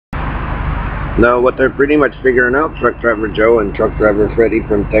No, what they're pretty much figuring out, Truck Driver Joe and Truck Driver Freddy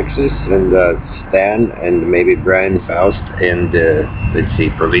from Texas, and Stan, and maybe Brian Faust, and let's see,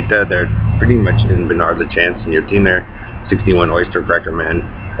 Provita, they're pretty much in Bernard LaChance and your team there, 61 Oyster Cracker Man,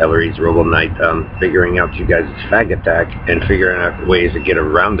 Ellery's Robo Knight, figuring out you guys' fag attack and figuring out ways to get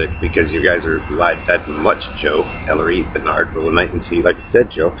around it, because you guys are lied that much, Joe, Ellery, Bernard, Robo Knight, and see, like I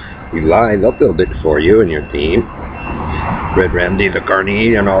said, Joe, we lied, they'll build it for you and your team. Red Randy, the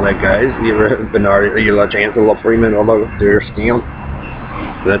Carney, and all that guys. Bernard, you LaChance, the Freeman, all their scam.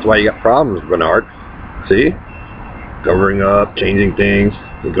 That's why you got problems, Bernard. See? Covering up, changing things.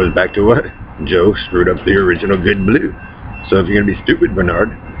 It goes back to what? Joe screwed up the original Good Blue. So if you're going to be stupid, Bernard,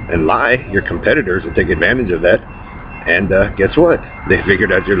 and lie, your competitors will take advantage of that. And guess what? They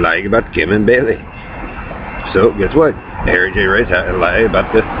figured out you're lying about Kim and Bailey. So guess what? Harry J. Rice had to lie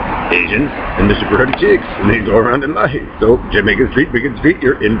about the Asians and the super hottie chicks, and they go around and lie. So Jamaican Street, Bacon Street,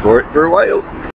 you're in for it for a while.